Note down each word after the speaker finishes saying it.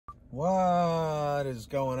What is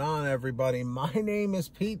going on, everybody? My name is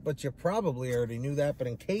Pete, but you probably already knew that. But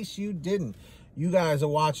in case you didn't, you guys are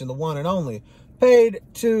watching the one and only Paid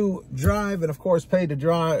to Drive, and of course, Paid to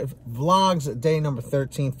Drive Vlogs, day number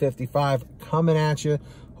 1355 coming at you.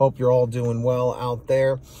 Hope you're all doing well out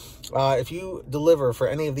there. If you deliver for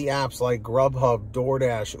any of the apps like GrubHub,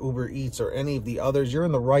 DoorDash, UberEATS, or any of the others, you're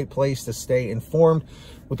in the right place to stay informed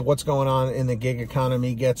with what's going on in the gig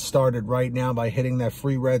economy. Get started right now by hitting that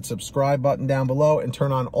free red subscribe button down below and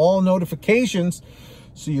turn on all notifications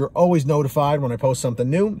so you're always notified when I post something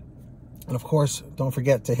new. And of course, don't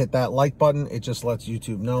forget to hit that like button. It just lets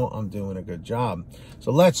YouTube know I'm doing a good job.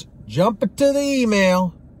 So let's jump into the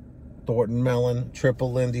email. Thornton Mellon,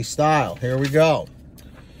 Triple Lindy style. Here we go.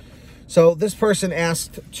 So this person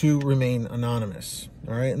asked to remain anonymous.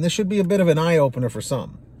 All right. And this should be a bit of an eye-opener for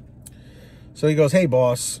some. So he goes, "Hey,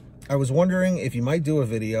 boss, I was wondering if you might do a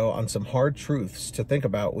video on some hard truths to think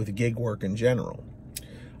about with gig work in general.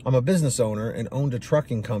 I'm a business owner and owned a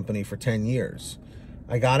trucking company for 10 years.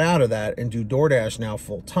 I got out of that and do DoorDash now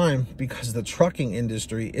full time because the trucking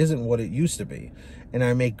industry isn't what it used to be. And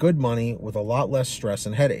I make good money with a lot less stress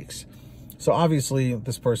and headaches." So obviously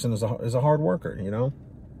this person is a hard worker, you know.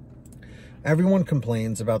 Everyone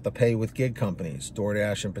complains about the pay with gig companies,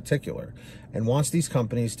 DoorDash in particular, and wants these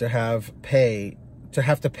companies to have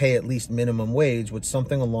to pay at least minimum wage with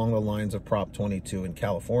something along the lines of Prop 22 in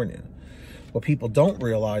California. What people don't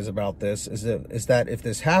realize about this is that if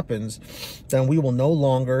this happens, then we will no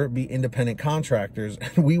longer be independent contractors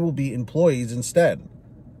and we will be employees instead.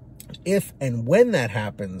 If and when that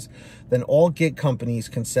happens, then all gig companies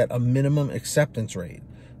can set a minimum acceptance rate.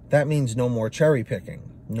 That means no more cherry picking,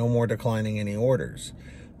 no more declining any orders.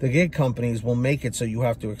 The gig companies will make it so you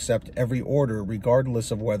have to accept every order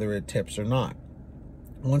regardless of whether it tips or not.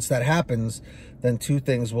 Once that happens, then two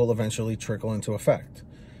things will eventually trickle into effect.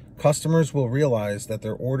 Customers will realize that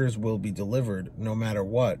their orders will be delivered no matter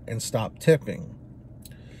what and stop tipping.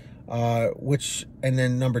 And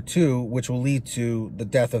then number two, which will lead to the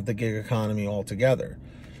death of the gig economy altogether.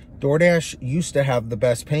 DoorDash used to have the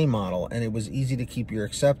best pay model, and it was easy to keep your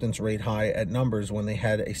acceptance rate high at numbers when they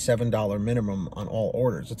had a $7 minimum on all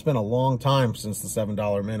orders. It's been a long time since the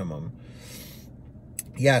 $7 minimum.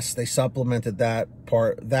 Yes, they supplemented that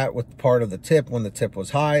with part of the tip when the tip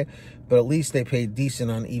was high, but at least they paid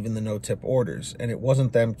decent on even the no-tip orders, and it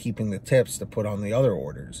wasn't them keeping the tips to put on the other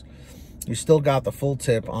orders. You still got the full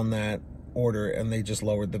tip on that order, and they just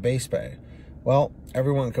lowered the base pay. Well,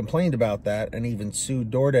 everyone complained about that and even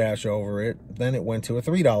sued DoorDash over it. Then it went to a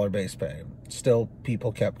 $3 base pay. Still,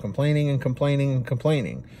 people kept complaining and complaining and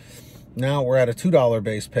complaining. Now we're at a $2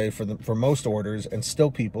 base pay for most orders, and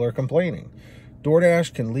still people are complaining.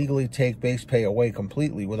 DoorDash can legally take base pay away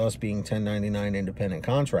completely with us being 1099 independent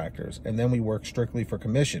contractors, and then we work strictly for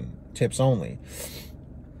commission, tips only.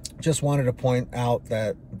 Just wanted to point out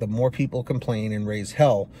that the more people complain and raise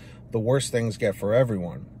hell, the worse things get for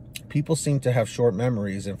everyone. People seem to have short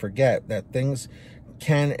memories and forget that things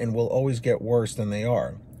can and will always get worse than they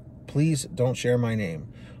are. Please don't share my name.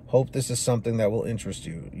 Hope this is something that will interest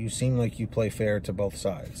you. You seem like you play fair to both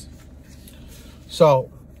sides.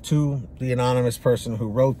 So, to the anonymous person who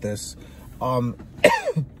wrote this, I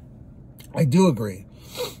do agree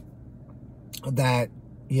that,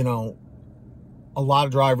 you know, a lot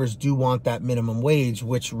of drivers do want that minimum wage,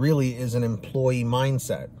 which really is an employee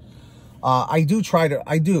mindset. I do try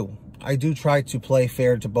to play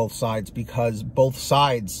fair to both sides because both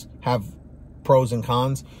sides have pros and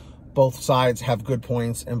cons. Both sides have good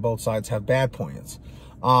points and both sides have bad points.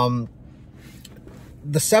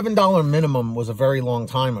 The $7 minimum was a very long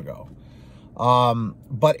time ago.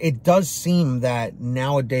 But it does seem that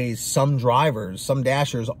nowadays some drivers, some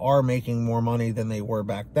dashers are making more money than they were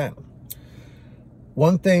back then.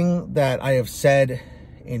 One thing that I have said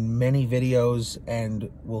in many videos and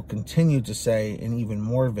will continue to say in even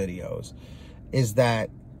more videos is that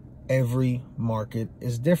every market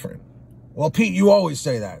is different. Well, Pete, you always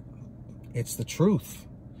say that. It's the truth.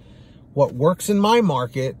 What works in my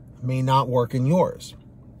market may not work in yours.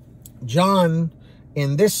 John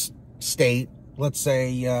in this state, let's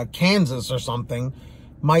say Kansas or something,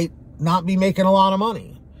 might not be making a lot of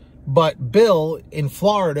money. But Bill in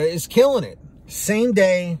Florida is killing it. Same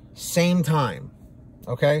day, same time.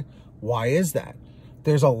 Okay? Why is that?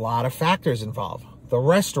 There's a lot of factors involved. The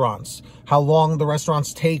restaurants, how long the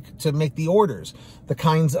restaurants take to make the orders, the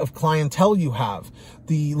kinds of clientele you have,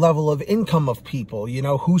 the level of income of people, you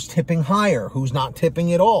know, who's tipping higher, who's not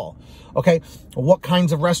tipping at all. Okay? What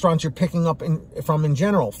kinds of restaurants you're picking up from in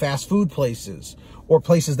general, fast food places, or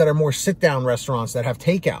places that are more sit-down restaurants that have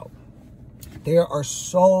takeout. There are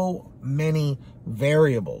so many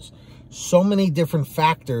variables, so many different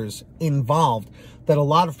factors involved that a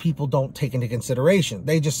lot of people don't take into consideration.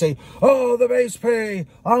 They just say, oh, the base pay,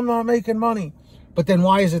 I'm not making money. But then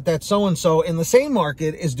why is it that so-and-so in the same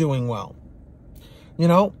market is doing well? You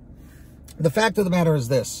know, the fact of the matter is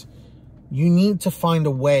this. You need to find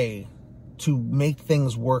a way to make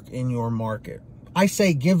things work in your market. I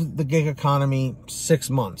say give the gig economy 6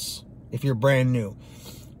 months if you're brand new.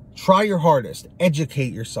 Try your hardest.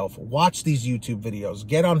 Educate yourself. Watch these YouTube videos.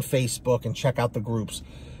 Get on Facebook and check out the groups.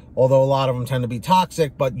 Although a lot of them tend to be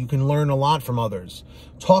toxic, but you can learn a lot from others.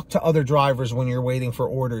 Talk to other drivers when you're waiting for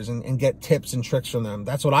orders and get tips and tricks from them.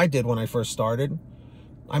 That's what I did when I first started.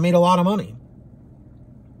 I made a lot of money.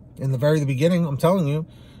 In the beginning, I'm telling you,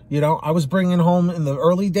 I was bringing home, in the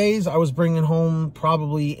early days, I was bringing home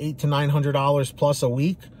probably $800 to $900 plus a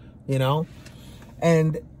week,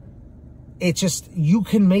 and it just, you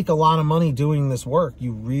can make a lot of money doing this work.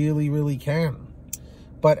 You really, really can.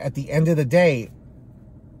 But at the end of the day,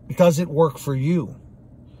 does it work for you?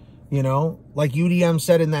 Like UDM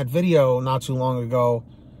said in that video not too long ago,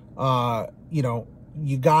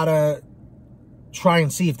 you gotta try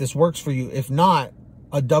and see if this works for you. If not,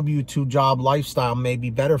 a W-2 job lifestyle may be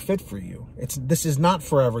better fit for you. This is not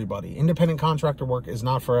for everybody. Independent contractor work is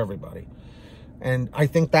not for everybody. And I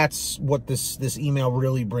think that's what this email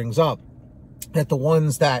really brings up. That the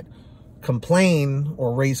ones that complain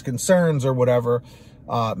or raise concerns or whatever,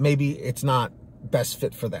 maybe it's not best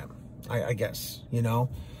fit for them, I guess, and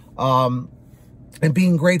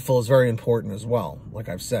being grateful is very important as well, like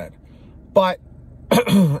I've said. But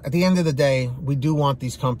at the end of the day, we do want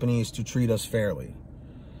these companies to treat us fairly.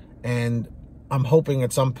 And I'm hoping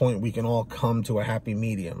at some point we can all come to a happy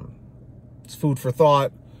medium. It's food for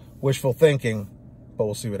thought, wishful thinking, but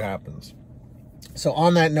we'll see what happens. So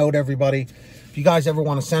on that note, everybody, if you guys ever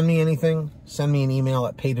want to send me anything, send me an email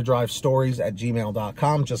at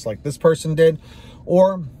paytodrivestories@gmail.com, just like this person did.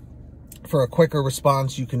 Or for a quicker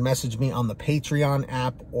response, you can message me on the Patreon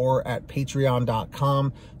app or at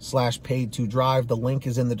patreon.com/paid2drive. The link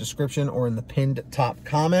is in the description or in the pinned top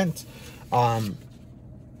comment.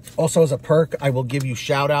 Also, as a perk, I will give you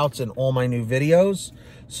shout outs in all my new videos.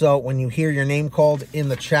 So when you hear your name called in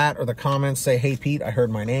the chat or the comments, say, hey, Pete, I heard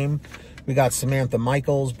my name. We got Samantha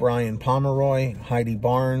Michaels, Brian Pomeroy, Heidi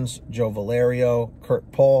Barnes, Joe Valerio,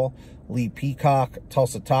 Kurt Paul, Lee Peacock,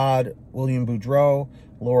 Tulsa Todd, William Boudreau,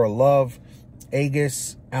 Laura Love,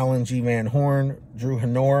 Agus, Alan G. Van Horn, Drew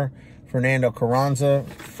Hanor, Fernando Carranza,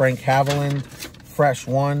 Frank Haviland, Fresh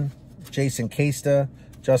One, Jason Casta,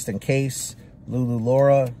 Justin Case, Lulu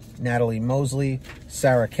Laura, Natalie Mosley,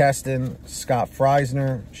 Sarah Keston, Scott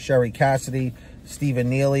Freisner, Sherry Cassidy, Stephen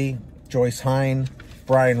Neely, Joyce Hine,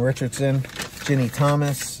 Brian Richardson, Ginny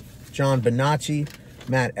Thomas, John Bonacci,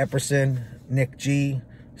 Matt Epperson, Nick G,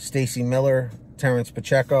 Stacy Miller, Terrence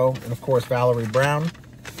Pacheco, and of course Valerie Brown.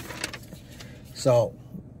 So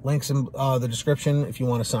links in the description if you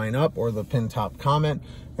want to sign up, or the pinned top comment.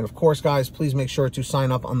 And of course, guys, please make sure to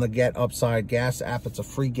sign up on the Get Upside Gas app. It's a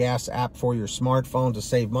free gas app for your smartphone to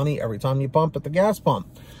save money every time you pump at the gas pump.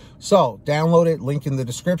 So download it, link in the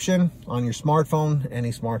description on your smartphone. Any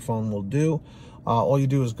smartphone will do. All you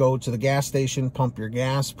do is go to the gas station, pump your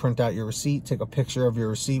gas, print out your receipt, take a picture of your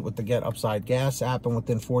receipt with the Get Upside Gas app, and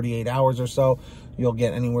within 48 hours or so, you'll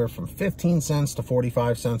get anywhere from 15 cents to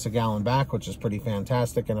 45 cents a gallon back, which is pretty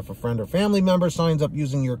fantastic. And if a friend or family member signs up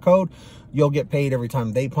using your code, you'll get paid every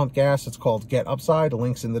time they pump gas. It's called Get Upside. The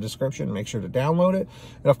link's in the description. Make sure to download it.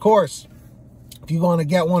 And of course, if you want to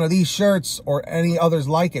get one of these shirts or any others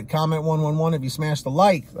like it, comment 111 if you smash the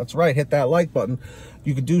like. That's right, hit that like button.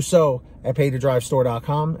 You could do so at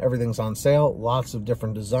paytodrivestore.com. Everything's on sale. Lots of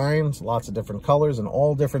different designs, lots of different colors, and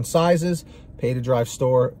all different sizes.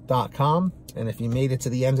 paytodrivestore.com. And if you made it to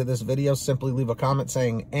the end of this video, simply leave a comment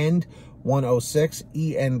saying END 106,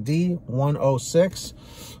 END 106.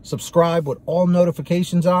 Subscribe with all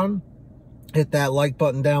notifications on. Hit that like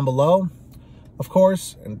button down below, of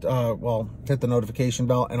course, and well, hit the notification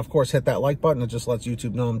bell, and of course hit that like button. It just lets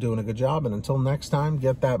YouTube know I'm doing a good job. And until next time,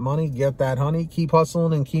 get that money, get that honey, keep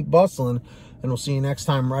hustling and keep bustling, and we'll see you next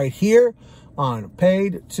time right here on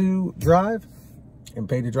Paid to Drive and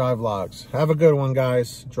Paid to Drive Vlogs. Have a good one,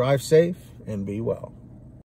 guys. Drive safe and be well.